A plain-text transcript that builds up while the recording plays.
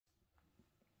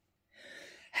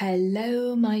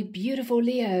Hello, my beautiful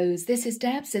Leos. This is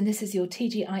Debs, and this is your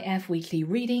T.G.I.F weekly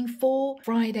reading for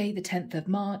Friday, the 10th of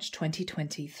March,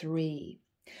 2023.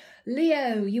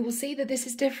 Leo, you will see that this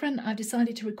is different. I've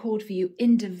decided to record for you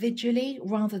individually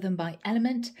rather than by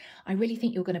element. I really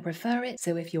think you're going to prefer it.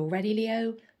 So if you're ready,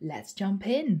 Leo, let's jump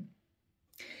in.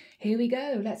 Here we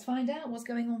go. Let's find out what's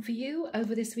going on for you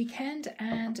over this weekend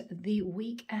and the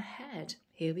week ahead.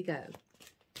 Here we go.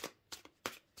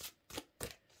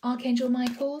 Archangel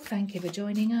Michael, thank you for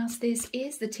joining us. This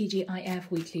is the T.G.I.F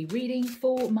weekly reading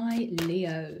for my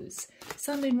Leos.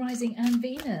 Sun, Moon, Rising and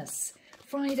Venus.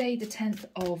 Friday the 10th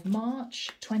of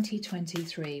March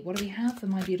 2023. What do we have for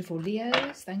my beautiful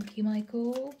Leos? Thank you,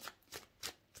 Michael.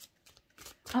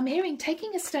 I'm hearing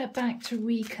taking a step back to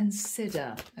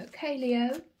reconsider. Okay,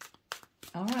 Leo.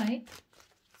 All right.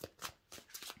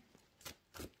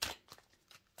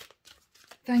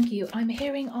 Thank you. I'm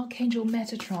hearing Archangel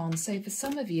Metatron. So for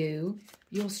some of you,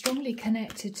 you're strongly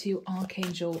connected to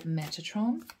Archangel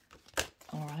Metatron.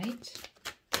 All right.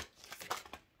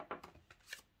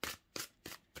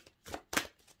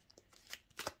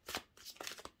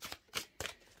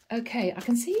 Okay, I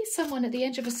can see someone at the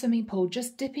edge of a swimming pool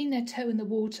just dipping their toe in the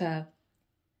water.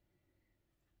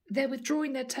 They're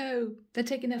withdrawing their toe. They're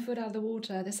taking their foot out of the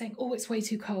water. They're saying, oh, it's way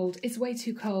too cold. It's way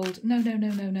too cold. No, no,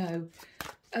 no, no, no.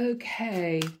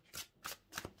 Okay,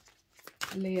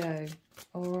 Leo,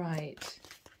 all right.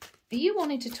 Are you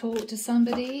wanting to talk to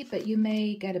somebody, but you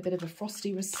may get a bit of a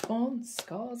frosty response?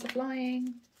 Scars are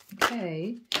flying.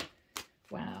 Okay,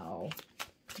 wow,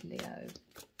 Leo.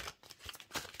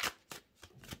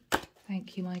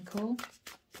 Thank you, Michael.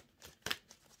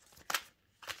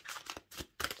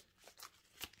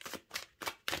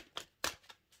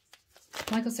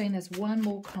 Michael's saying there's one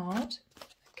more card.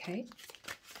 Okay.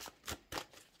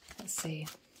 Let's see.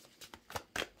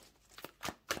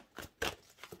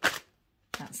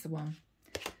 That's the one.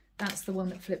 That's the one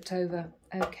that flipped over.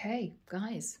 Okay,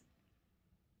 guys.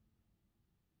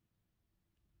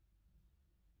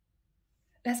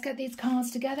 Let's get these cards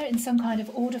together in some kind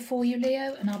of order for you,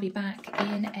 Leo, and I'll be back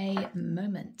in a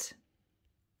moment.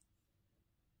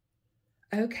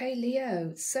 Okay,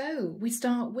 Leo, so we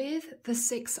start with the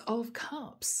Six of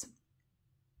Cups.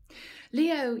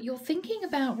 Leo, you're thinking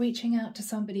about reaching out to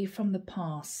somebody from the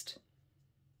past.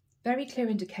 Very clear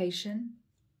indication.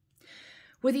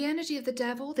 With the energy of the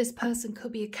devil, this person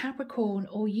could be a Capricorn,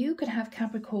 or you could have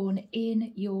Capricorn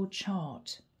in your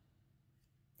chart.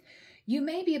 You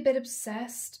may be a bit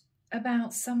obsessed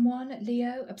about someone,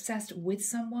 Leo, obsessed with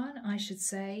someone, I should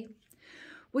say.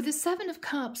 With the Seven of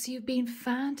Cups, you've been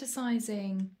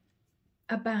fantasizing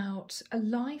about a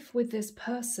life with this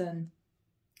person.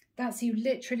 That's you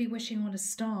literally wishing on a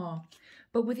star.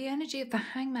 But with the energy of the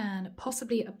Hangman,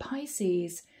 possibly a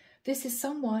Pisces, this is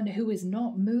someone who is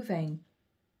not moving.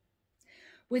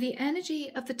 With the energy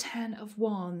of the Ten of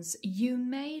Wands, you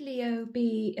may, Leo,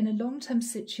 be in a long-term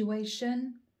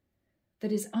situation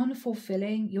that is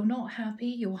unfulfilling. You're not happy.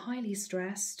 You're highly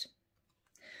stressed.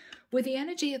 With the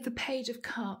energy of the Page of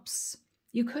Cups,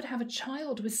 you could have a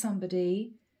child with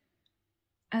somebody,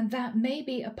 and that may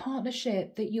be a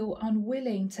partnership that you're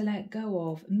unwilling to let go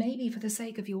of, maybe for the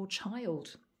sake of your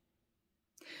child.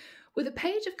 With the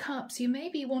Page of Cups, you may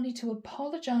be wanting to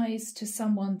apologize to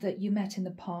someone that you met in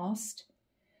the past,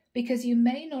 because you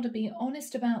may not have been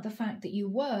honest about the fact that you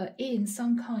were in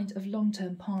some kind of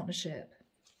long-term partnership.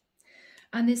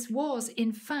 And this was,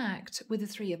 in fact, with the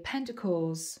Three of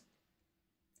Pentacles,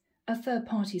 a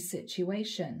third-party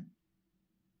situation.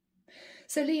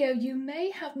 So, Leo, you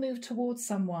may have moved towards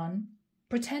someone,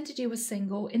 pretended you were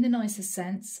single in the nicest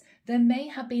sense. There may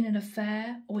have been an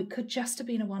affair, or it could just have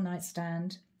been a one-night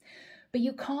stand. But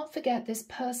you can't forget this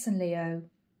person, Leo.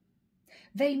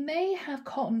 They may have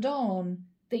cottoned on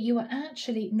that you are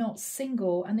actually not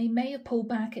single, and they may have pulled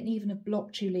back and even have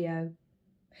blocked you, Leo.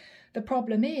 The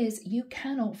problem is you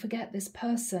cannot forget this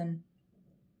person.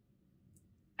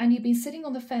 And you've been sitting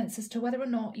on the fence as to whether or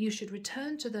not you should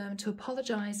return to them to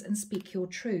apologize and speak your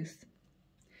truth.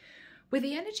 With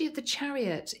the energy of the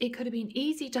Chariot, it could have been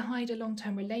easy to hide a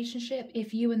long-term relationship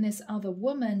if you and this other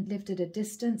woman lived at a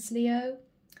distance, Leo.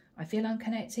 I feel I'm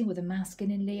connecting with a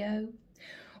masculine Leo.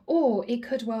 Or it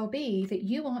could well be that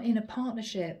you are in a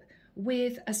partnership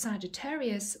with a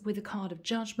Sagittarius with a card of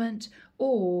Judgment,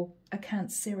 or a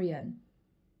Cancerian.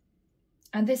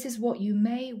 And this is what you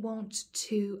may want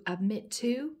to admit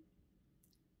to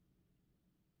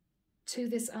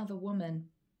this other woman.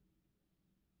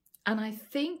 And I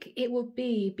think it will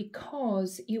be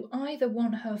because you either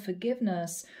want her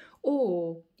forgiveness,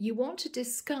 or you want to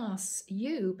discuss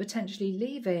you potentially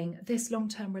leaving this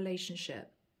long-term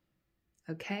relationship.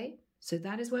 Okay? So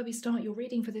that is where we start your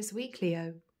reading for this week,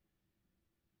 Leo.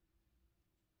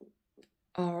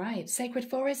 All right, Sacred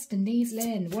Forest, Denise,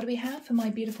 Linn. What do we have for my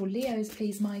beautiful Leos,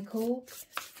 please, Michael?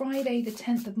 Friday, the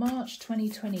 10th of March,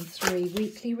 2023,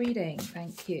 weekly reading.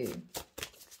 Thank you.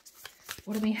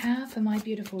 What do we have for my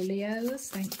beautiful Leos?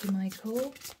 Thank you,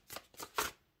 Michael.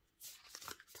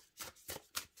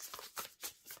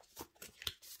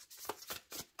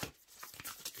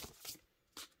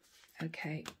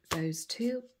 Okay, those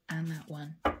two and that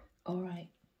one. All right.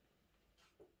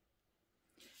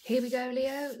 Here we go,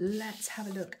 Leo. Let's have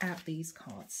a look at these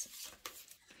cards.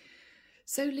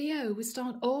 So, Leo, we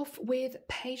start off with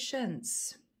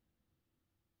patience.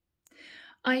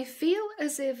 I feel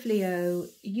as if, Leo,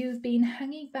 you've been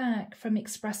hanging back from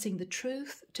expressing the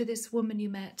truth to this woman you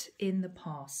met in the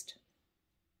past.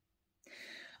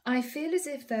 I feel as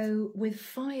if, though, with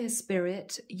fire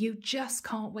spirit, you just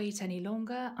can't wait any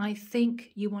longer. I think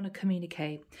you want to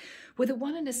communicate. With a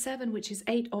 1 and a 7, which is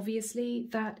 8, obviously,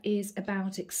 that is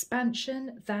about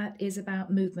expansion. That is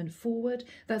about movement forward.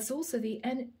 That's also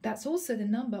the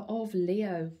number of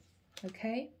Leo.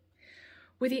 Okay?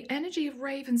 With the energy of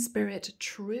Raven Spirit,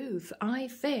 truth, I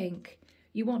think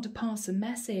you want to pass a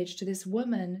message to this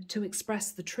woman to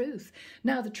express the truth.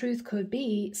 Now, the truth could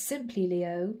be simply,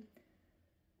 Leo,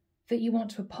 that you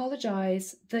want to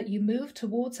apologize, that you moved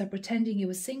towards her pretending you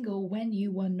were single when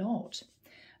you were not.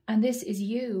 And this is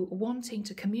you wanting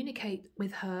to communicate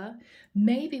with her,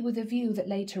 maybe with a view that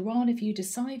later on, if you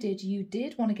decided you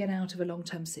did want to get out of a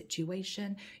long-term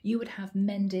situation, you would have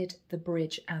mended the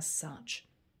bridge as such.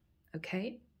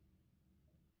 Okay?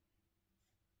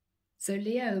 So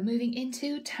Leo, moving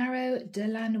into Tarot de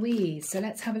la Nuit. So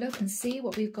let's have a look and see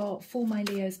what we've got for my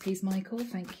Leos, please, Michael.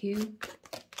 Thank you.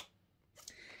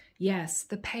 Yes,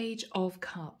 the Page of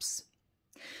Cups.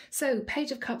 So,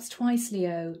 Page of Cups twice,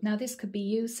 Leo. Now, this could be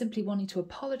you simply wanting to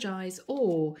apologise,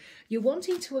 or you're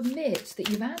wanting to admit that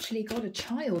you've actually got a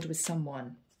child with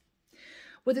someone.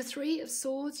 With the 3 of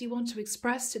Swords, you want to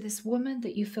express to this woman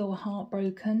that you feel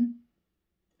heartbroken.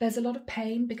 There's a lot of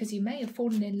pain because you may have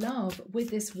fallen in love with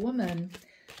this woman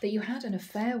that you had an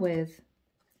affair with.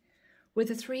 With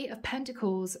the 3 of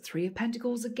Pentacles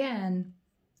again,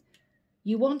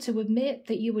 you want to admit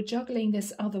that you were juggling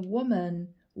this other woman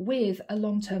with a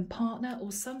long-term partner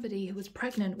or somebody who was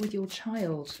pregnant with your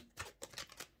child.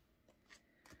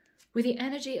 With the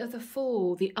energy of the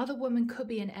Fool, the other woman could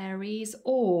be an Aries,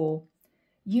 or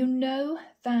you know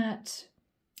that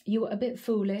you were a bit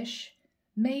foolish.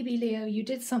 Maybe, Leo, you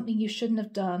did something you shouldn't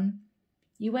have done.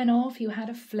 You went off, you had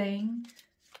a fling.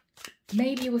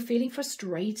 Maybe you were feeling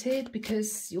frustrated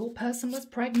because your person was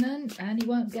pregnant and you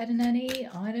weren't getting any.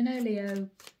 I don't know, Leo.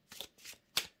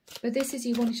 But this is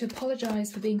you wanting to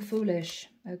apologise for being foolish,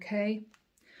 okay?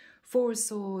 4 of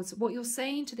Swords. What you're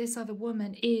saying to this other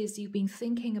woman is you've been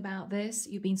thinking about this.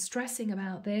 You've been stressing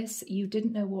about this. You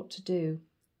didn't know what to do.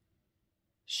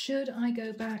 Should I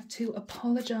go back to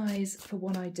apologise for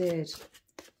what I did?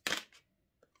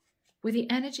 With the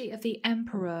energy of the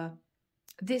Emperor,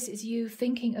 this is you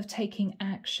thinking of taking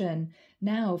action.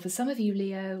 Now, for some of you,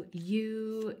 Leo,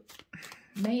 you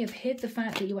may have hid the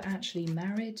fact that you were actually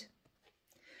married.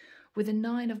 With the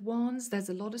 9 of Wands, there's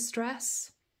a lot of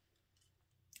stress.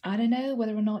 I don't know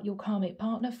whether or not your karmic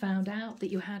partner found out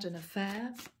that you had an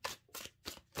affair.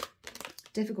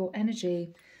 Difficult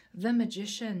energy. The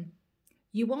Magician.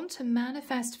 You want to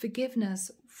manifest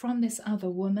forgiveness from this other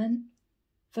woman.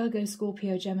 Virgo,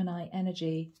 Scorpio, Gemini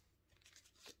energy.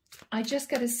 I just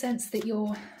get a sense that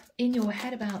you're in your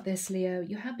head about this, Leo.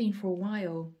 You have been for a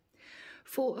while.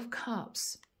 4 of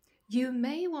Cups. You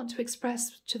may want to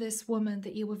express to this woman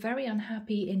that you were very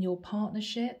unhappy in your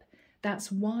partnership.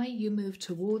 That's why you moved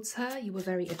towards her. You were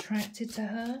very attracted to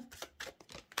her.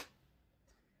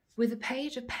 With the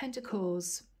Page of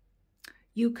Pentacles,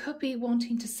 you could be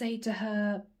wanting to say to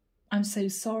her, I'm so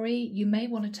sorry. You may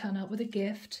want to turn up with a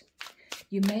gift.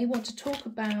 You may want to talk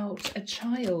about a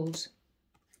child.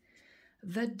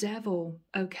 The Devil.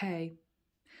 Okay.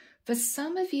 For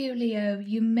some of you, Leo,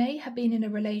 you may have been in a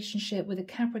relationship with a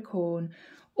Capricorn,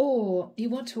 or you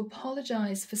want to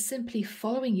apologize for simply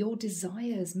following your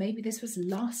desires. Maybe this was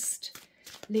lust.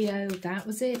 Leo, that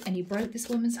was it, and you broke this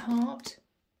woman's heart.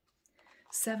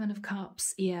 7 of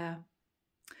Cups, yeah.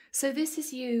 So this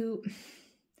is you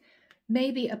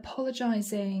maybe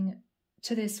apologizing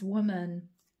to this woman.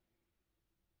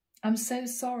 I'm so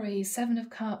sorry, 7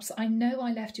 of Cups. I know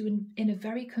I left you in a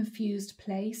very confused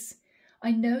place.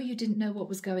 I know you didn't know what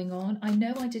was going on. I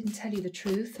know I didn't tell you the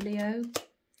truth, Leo.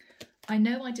 I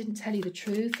know I didn't tell you the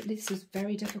truth. This is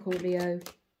very difficult, Leo.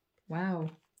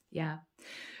 Wow. Yeah.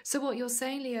 So what you're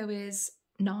saying, Leo, is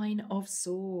Nine of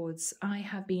Swords. I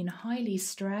have been highly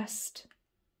stressed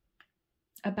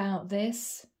about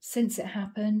this since it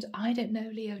happened. I don't know,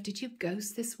 Leo, did you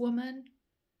ghost this woman?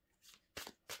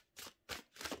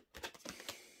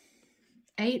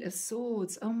 Eight of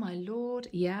Swords. Oh my Lord.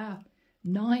 Yeah.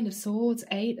 Nine of Swords,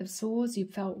 Eight of Swords. You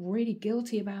felt really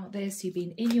guilty about this. You've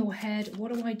been in your head.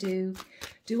 What do I do?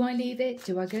 Do I leave it?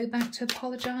 Do I go back to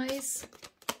apologize?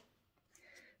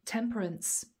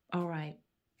 Temperance. All right.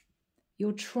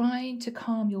 You're trying to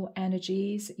calm your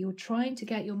energies. You're trying to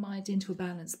get your mind into a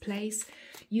balanced place.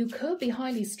 You could be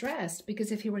highly stressed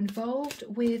because if you're involved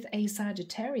with a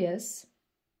Sagittarius,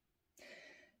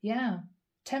 yeah,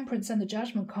 Temperance and the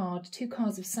Judgment card, two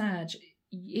cards of Sag,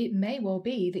 it may well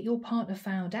be that your partner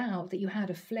found out that you had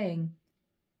a fling.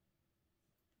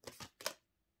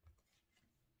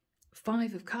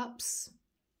 Five of Cups.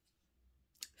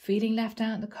 Feeling left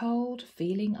out in the cold,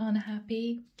 feeling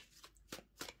unhappy.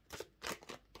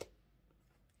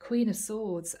 Queen of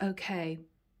Swords. Okay.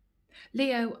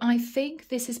 Leo, I think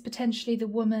this is potentially the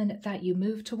woman that you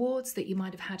moved towards, that you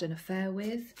might have had an affair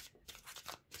with.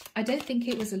 I don't think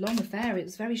it was a long affair. It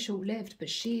was very short-lived, but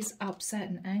she's upset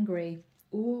and angry.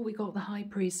 Oh, we got the High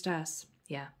Priestess.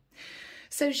 Yeah.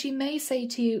 So she may say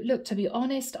to you, look, to be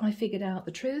honest, I figured out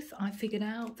the truth. I figured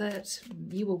out that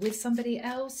you were with somebody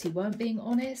else. You weren't being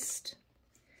honest.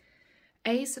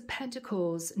 Ace of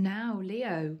Pentacles. Now,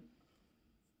 Leo,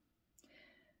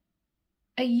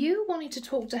 are you wanting to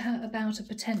talk to her about a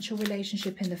potential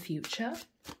relationship in the future?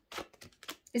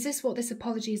 Is this what this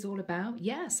apology is all about?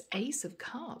 Yes, Ace of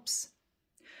Cups.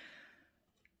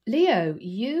 Leo,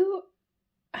 you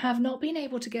have not been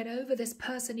able to get over this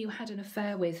person you had an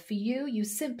affair with. For you, you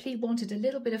simply wanted a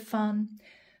little bit of fun.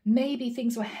 Maybe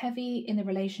things were heavy in the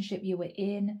relationship you were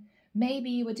in. Maybe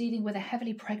you were dealing with a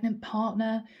heavily pregnant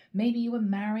partner. Maybe you were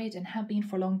married and have been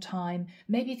for a long time.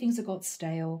 Maybe things have got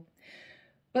stale.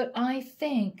 But I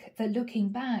think that looking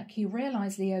back, you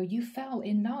realize, Leo, you fell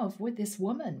in love with this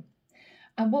woman.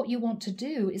 And what you want to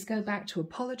do is go back to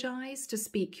apologize, to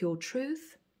speak your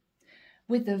truth,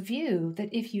 with the view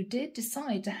that if you did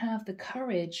decide to have the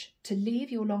courage to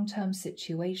leave your long-term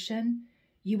situation,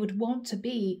 you would want to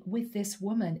be with this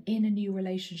woman in a new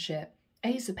relationship.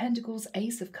 Ace of Pentacles,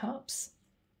 Ace of Cups.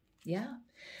 Yeah.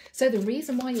 So the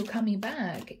reason why you're coming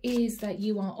back is that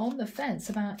you are on the fence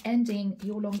about ending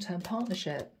your long-term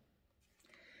partnership.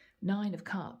 Nine of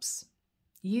Cups.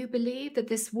 You believe that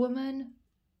this woman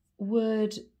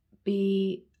would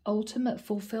be ultimate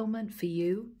fulfillment for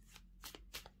you.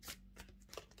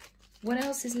 What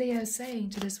else is Leo saying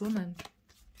to this woman?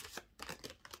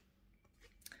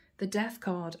 The Death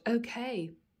card.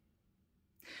 Okay.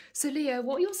 So Leo,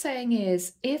 what you're saying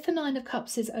is, if the Nine of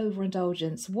Cups is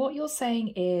overindulgence, what you're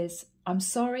saying is, I'm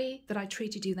sorry that I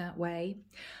treated you that way.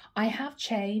 I have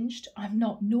changed. I'm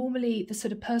not normally the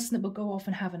sort of person that will go off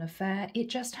and have an affair. It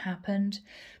just happened.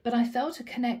 But I felt a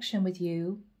connection with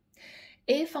you.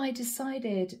 If I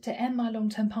decided to end my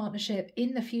long-term partnership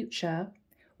in the future,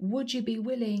 would you be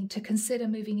willing to consider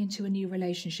moving into a new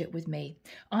relationship with me?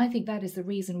 I think that is the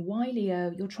reason why,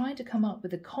 Leo, you're trying to come up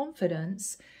with the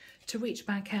confidence to reach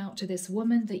back out to this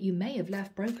woman that you may have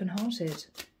left brokenhearted.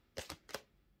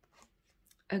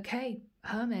 Okay,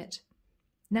 Hermit.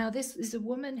 Now, this is a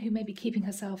woman who may be keeping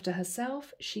herself to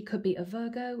herself. She could be a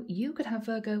Virgo. You could have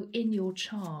Virgo in your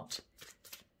chart.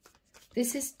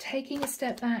 This is taking a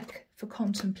step back for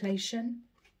contemplation.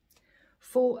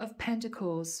 Four of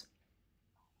Pentacles.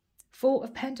 Four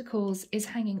of Pentacles is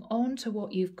hanging on to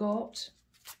what you've got,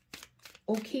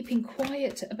 or keeping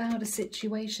quiet about a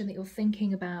situation that you're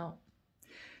thinking about.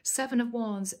 Seven of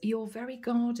Wands, you're very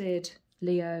guarded,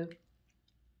 Leo.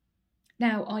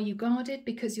 Now, are you guarded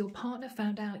because your partner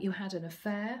found out you had an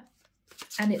affair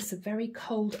and it's a very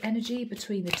cold energy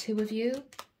between the two of you?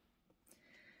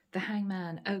 The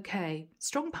Hangman, okay.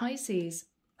 Strong Pisces,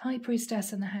 High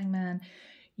Priestess and the Hangman.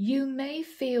 You may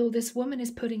feel this woman is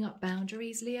putting up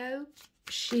boundaries, Leo.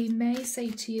 She may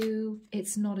say to you,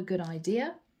 it's not a good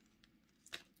idea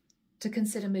to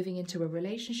consider moving into a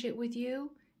relationship with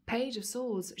you. Page of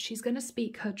Swords, she's going to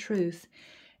speak her truth.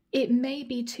 It may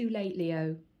be too late,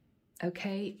 Leo,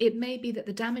 okay? It may be that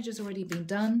the damage has already been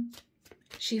done.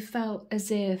 She felt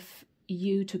as if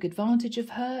you took advantage of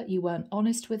her, you weren't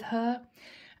honest with her.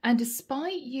 And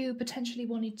despite you potentially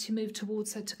wanting to move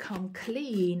towards her to come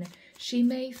clean, she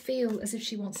may feel as if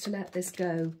she wants to let this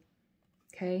go,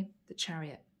 okay? The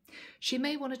Chariot. She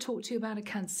may want to talk to you about a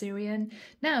Cancerian.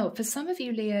 Now, for some of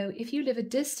you, Leo, if you live a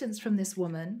distance from this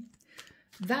woman,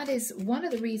 that is one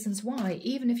of the reasons why,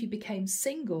 even if you became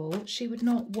single, she would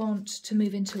not want to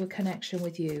move into a connection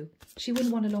with you. She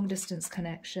wouldn't want a long-distance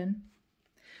connection.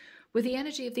 With the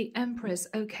energy of the Empress,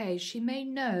 okay, she may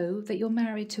know that you're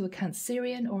married to a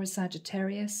Cancerian or a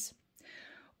Sagittarius.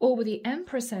 Or with the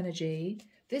Empress energy,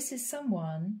 this is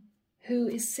someone who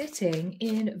is sitting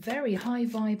in very high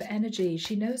vibe energy.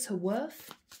 She knows her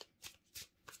worth.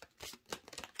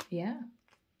 Yeah.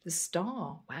 The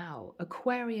Star. Wow.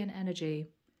 Aquarian energy.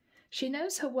 She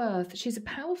knows her worth. She's a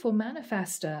powerful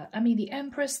manifester. I mean, the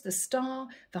Empress, the Star,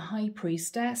 the High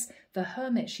Priestess, the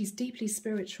Hermit. She's deeply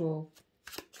spiritual.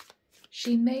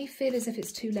 She may feel as if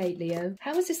it's too late, Leo.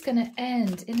 How is this going to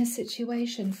end in a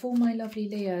situation for my lovely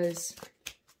Leos?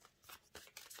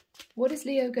 What is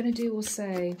Leo going to do or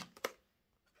say?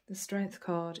 The Strength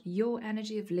card. Your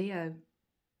energy of Leo.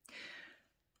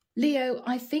 Leo,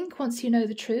 I think once you know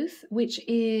the truth, which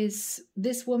is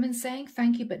this woman saying,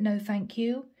 thank you, but no thank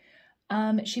you.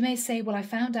 She may say, well, I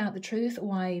found out the truth,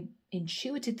 or I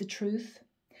intuited the truth.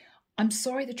 I'm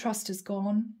sorry the trust has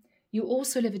gone. You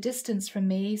also live a distance from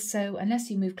me, so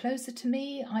unless you move closer to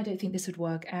me, I don't think this would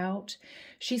work out.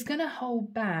 She's going to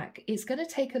hold back. It's going to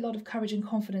take a lot of courage and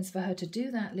confidence for her to do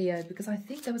that, Leo, because I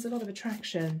think there was a lot of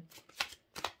attraction.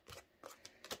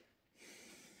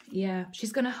 Yeah,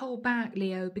 she's going to hold back,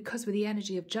 Leo, because with the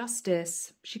energy of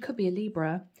justice, she could be a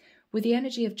Libra. With the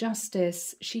energy of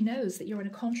justice, she knows that you're in a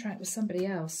contract with somebody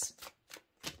else.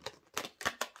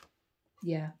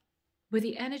 Yeah. With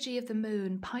the energy of the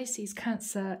moon, Pisces,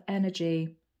 Cancer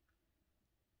energy,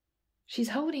 she's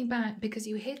holding back because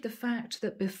you hid the fact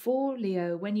that before,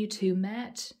 Leo, when you two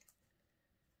met,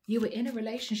 you were in a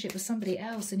relationship with somebody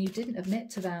else and you didn't admit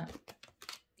to that.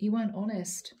 You weren't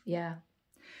honest. Yeah.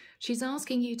 She's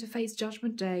asking you to face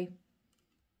Judgment Day.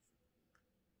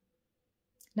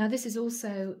 Now, this is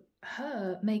also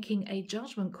her making a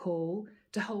judgment call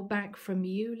to hold back from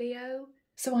you, Leo.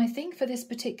 So I think for this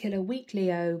particular week,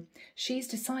 Leo, she's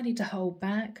deciding to hold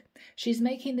back. She's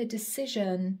making the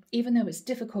decision, even though it's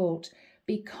difficult,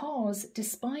 because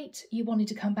despite you wanting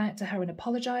to come back to her and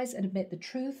apologize and admit the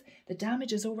truth, the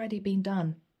damage has already been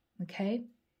done. Okay?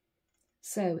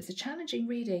 So it's a challenging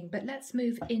reading, but let's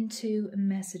move into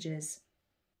messages.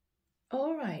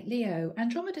 All right, Leo,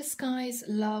 Andromeda Sky's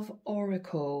Love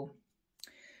Oracle.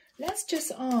 Let's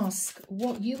just ask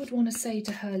what you would want to say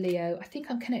to her, Leo. I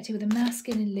think I'm connecting with a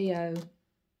masculine Leo.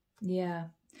 Yeah.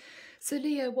 So,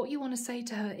 Leo, what you want to say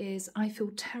to her is, I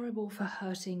feel terrible for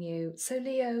hurting you. So,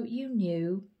 Leo, you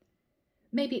knew,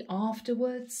 maybe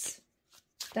afterwards,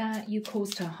 that you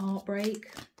caused her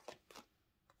heartbreak.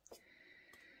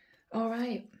 All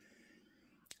right.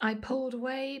 I pulled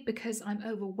away because I'm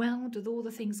overwhelmed with all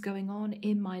the things going on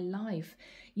in my life.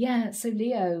 Yeah, so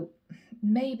Leo,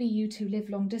 maybe you two live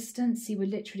long distance. You were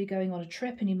literally going on a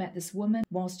trip and you met this woman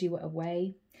whilst you were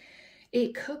away.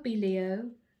 It could be, Leo,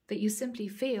 that you simply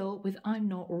feel with I'm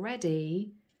not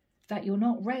ready, that you're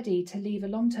not ready to leave a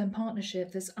long-term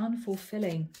partnership that's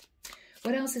unfulfilling.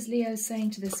 What else is Leo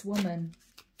saying to this woman?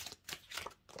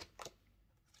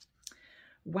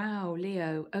 Wow,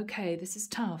 Leo, okay, this is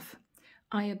tough.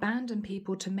 I abandon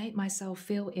people to make myself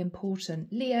feel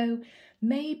important. Leo,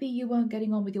 maybe you weren't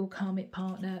getting on with your karmic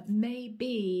partner.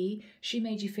 Maybe she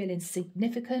made you feel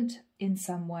insignificant in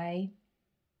some way,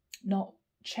 not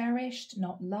cherished,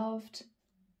 not loved.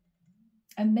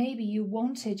 And maybe you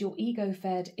wanted your ego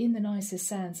fed in the nicest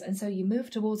sense. And so you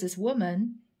moved towards this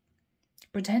woman,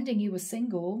 pretending you were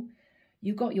single.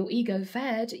 You got your ego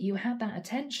fed. You had that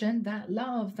attention, that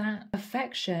love, that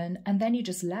affection, and then you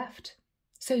just left.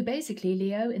 So basically,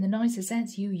 Leo, in the nicest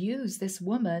sense, you use this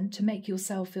woman to make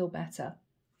yourself feel better.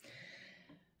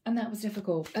 And that was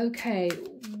difficult. Okay,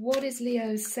 what is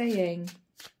Leo saying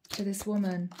to this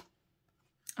woman?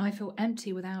 I feel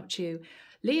empty without you.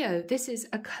 Leo, this is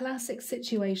a classic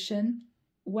situation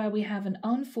where we have an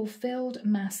unfulfilled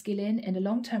masculine in a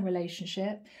long-term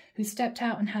relationship who stepped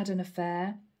out and had an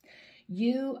affair.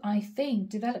 You, I think,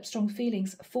 developed strong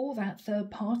feelings for that third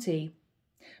party.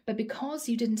 But because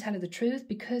you didn't tell her the truth,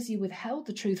 because you withheld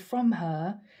the truth from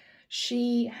her,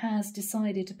 she has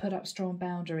decided to put up strong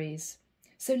boundaries.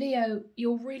 So, Leo,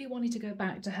 you're really wanting to go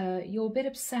back to her. You're a bit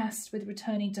obsessed with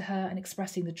returning to her and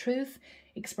expressing the truth,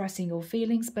 expressing your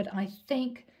feelings, but I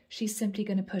think she's simply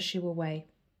going to push you away.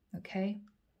 Okay?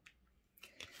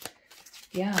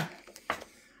 Yeah.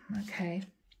 Okay.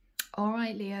 All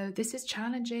right, Leo, this is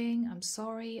challenging. I'm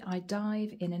sorry. I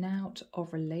dive in and out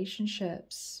of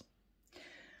relationships.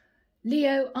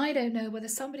 Leo, I don't know whether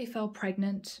somebody fell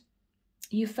pregnant.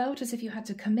 You felt as if you had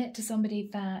to commit to somebody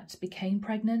that became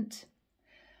pregnant.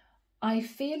 I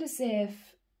feel as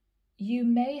if you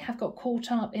may have got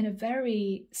caught up in a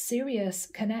very serious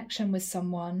connection with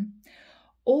someone,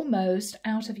 almost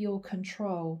out of your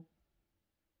control.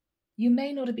 You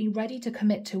may not have been ready to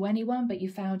commit to anyone, but you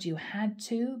found you had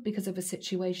to because of a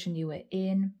situation you were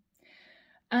in.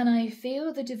 And I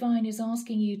feel the divine is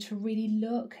asking you to really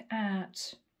look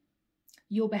at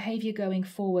your behavior going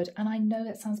forward. And I know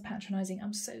that sounds patronizing.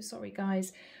 I'm so sorry,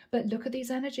 guys. But look at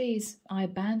these energies. I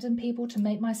abandon people to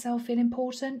make myself feel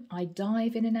important. I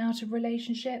dive in and out of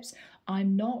relationships.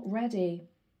 I'm not ready.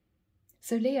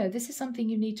 So Leo, this is something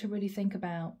you need to really think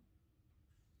about.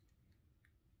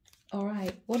 All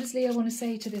right. What does Leo want to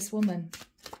say to this woman?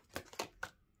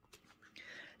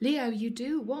 Leo, you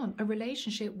do want a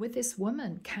relationship with this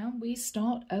woman. Can we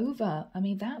start over? I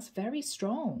mean, that's very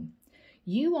strong.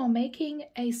 You are making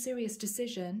a serious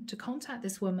decision to contact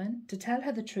this woman, to tell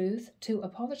her the truth, to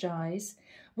apologize,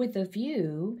 with the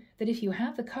view that if you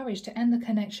have the courage to end the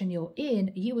connection you're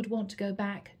in, you would want to go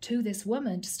back to this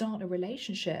woman to start a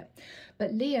relationship.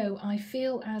 But Leo, I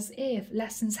feel as if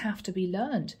lessons have to be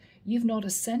learned. You've not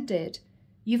ascended.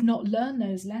 You've not learned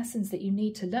those lessons that you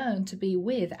need to learn to be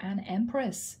with an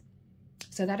empress.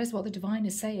 So that is what the divine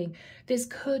is saying. This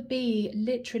could be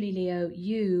literally, Leo,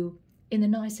 you, in the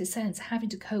nicest sense, having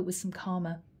to cope with some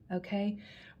karma, okay?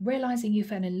 Realizing you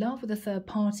fell in love with a third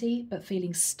party, but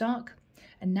feeling stuck,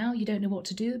 and now you don't know what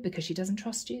to do because she doesn't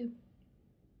trust you.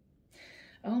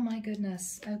 Oh my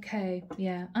goodness. Okay,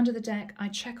 yeah. Under the deck, I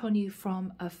check on you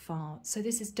from afar. So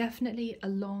this is definitely a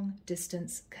long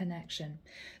distance connection.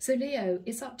 So Leo,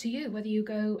 it's up to you whether you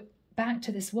go back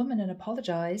to this woman and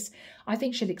apologize. I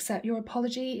think she'll accept your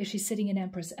apology. If she's sitting in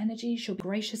Empress energy, she'll be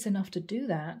gracious enough to do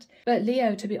that. But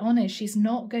Leo, to be honest, she's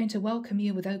not going to welcome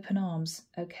you with open arms,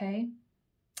 okay?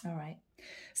 All right.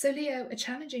 So Leo, a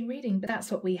challenging reading, but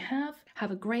that's what we have.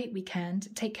 Have a great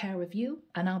weekend. Take care of you,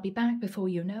 and I'll be back before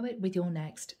you know it with your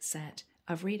next set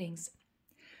of readings.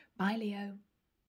 Bye, Leo.